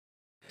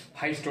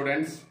Hi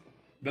students,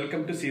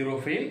 welcome to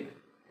Zero Fail.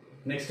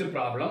 Next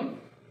problem,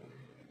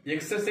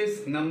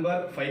 exercise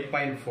number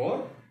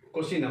 5.4,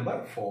 question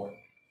number 4.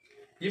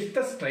 If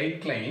the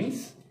straight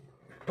lines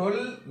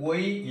 12y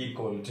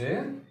equal to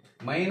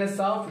minus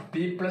of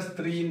p plus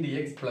 3 into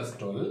x plus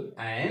 12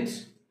 and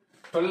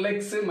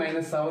 12x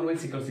minus 7y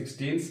equal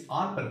 16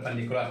 are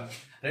perpendicular.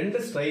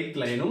 ரெண்டு straight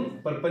lineum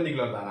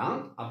perpendicular தானா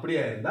அப்படியே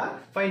இருந்தா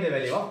find the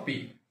value of p.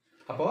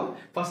 அப்போ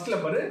firstல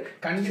பாரு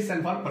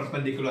condition for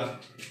perpendicular.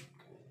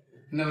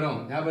 என்ன வரும்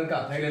ஞாபகம் இருக்கா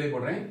சைடுல எழுதி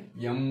போடுறேன்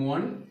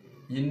m1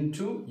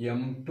 into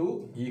m2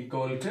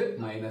 equal to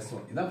minus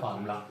 1 இதான்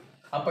ஃபார்முலா.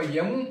 அப்ப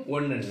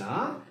m1 னா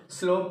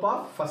slope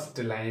of first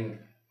line,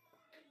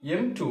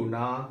 m2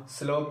 னா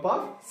slope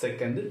of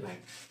second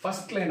line.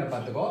 first line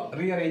பாத்துக்கோ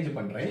rearrange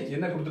பண்றேன்.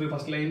 என்ன கொடுத்திருக்கு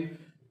first line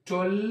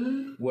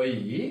 12y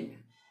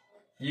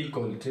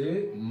equal to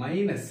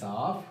minus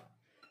of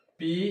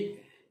p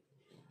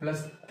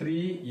plus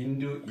 3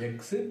 into x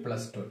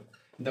plus 12.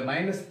 இந்த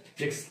minus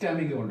x term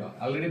இங்க கொண்டு வா.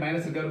 ஆல்ரெடி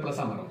மைனஸ் இருக்க ஒரு பிளஸ்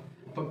வரும்.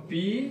 அப்ப p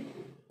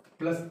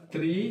plus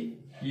 3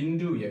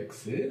 into x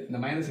இந்த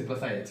மைனஸ்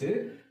பிளஸ் ஆயிடுச்சு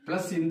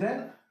பிளஸ் இந்த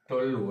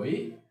 12y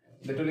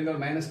இந்த 12 இங்க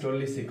minus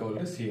 12 is equal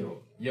to 0.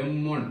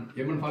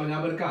 m1 follow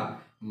ஞாபகம் இருக்கா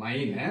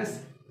minus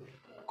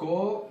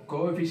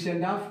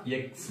coefficient of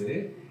x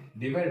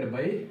divided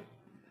by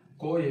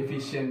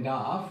coefficient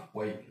of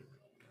y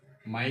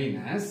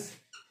minus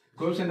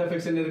coefficient of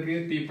x என்ன இருக்கு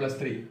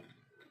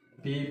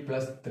p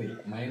plus 3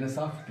 minus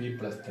of p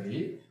plus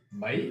 3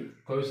 by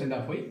coefficient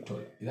of y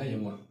 12 இதான்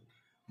m1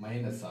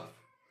 minus of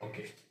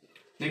okay.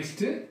 next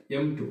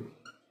m2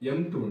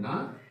 னா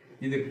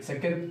இது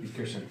second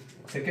equation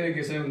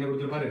என்ன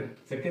கொடுத்திருப்பாரு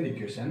second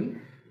equation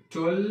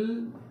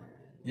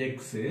 12x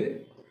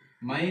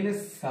minus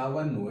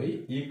 7y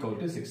equal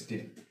to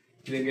 16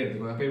 இது எங்க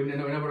எடுத்துக்கோ அப்ப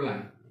என்ன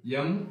பண்ணலாம்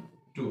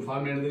m2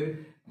 ஃபார்ம் என்னது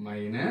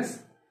minus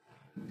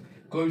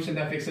coefficient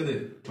of x is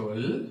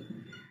 12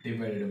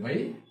 divided by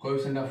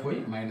coefficient of y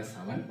minus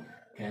 7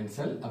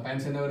 cancel அப்ப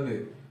ஆன்சர் என்ன வருது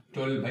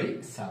 12 by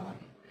 7.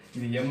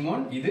 இது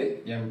m1 இது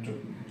m2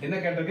 என்ன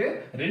கேட்டிருக்கு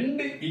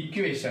ரெண்டு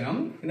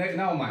ஈக்குவேஷனும்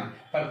என்னமா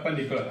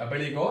perpendicular அப்ப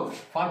எழுதிக்கோ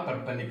for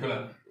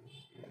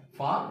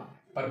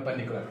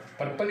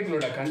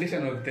perpendicular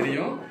கண்டிஷன் உங்களுக்கு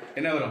தெரியும்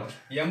என்ன வரும்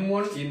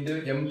m1 into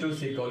m2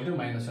 is equal to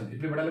minus 1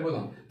 இப்படி போட்டாலே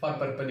போதும் for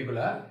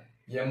perpendicular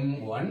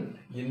m1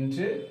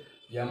 into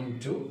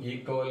m2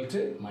 equal to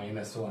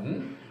minus 1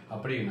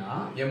 அப்படினா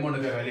m1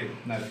 க்கு வேல்யூ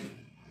என்ன இருக்கு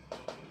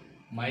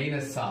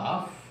minus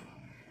of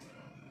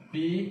p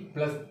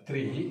plus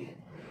 3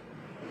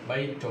 by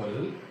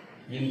 12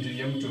 into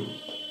m2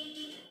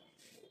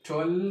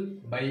 12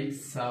 by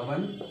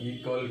 7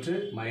 equal to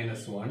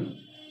minus 1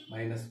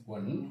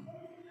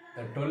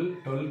 the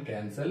 12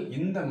 cancel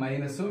இந்த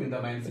மைனஸும் இந்த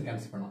மைனஸும்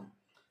கேன்சல் பண்ணோம்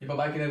இப்போ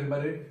பாக்கி இருக்கு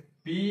பாரு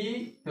p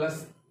plus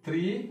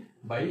 3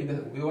 by இது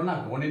 1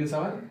 ஆகும் 1 into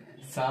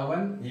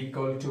 7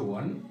 equal to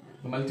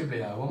 1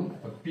 multiply ஆகும்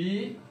p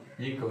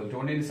equal to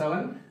 1 into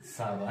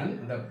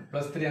 7 the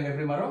plus 3 அங்க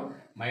எப்படி மாறும்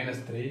minus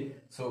 3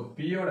 so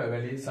p ஓட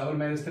value 7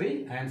 minus 3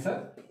 answer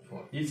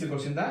 4 easy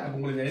question தான் அப்ப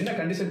உங்களுக்கு என்ன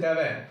கண்டிஷன்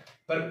தேவை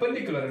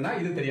பெர்பெண்டிகுலர்னா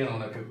இது தெரியணும்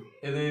உங்களுக்கு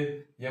இது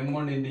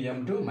m1 into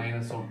m2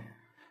 minus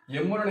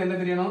 1 m1 ஓட என்ன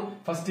தெரியணும்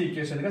ஃபர்ஸ்ட்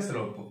ஈக்குவேஷனுக்கு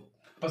ஸ்லோப்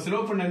அப்ப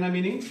ஸ்லோப் என்ன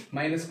meaning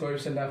minus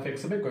coefficient of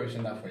x by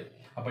coefficient of y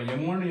அப்ப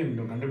m1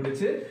 m2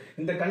 கண்டுபிடிச்சு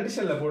இந்த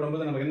கண்டிஷன்ல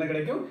போடும்போது நமக்கு என்ன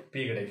கிடைக்கும்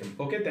p கிடைக்கும்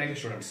ஓகே थैंक यू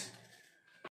ஸ்டூடண்ட்ஸ்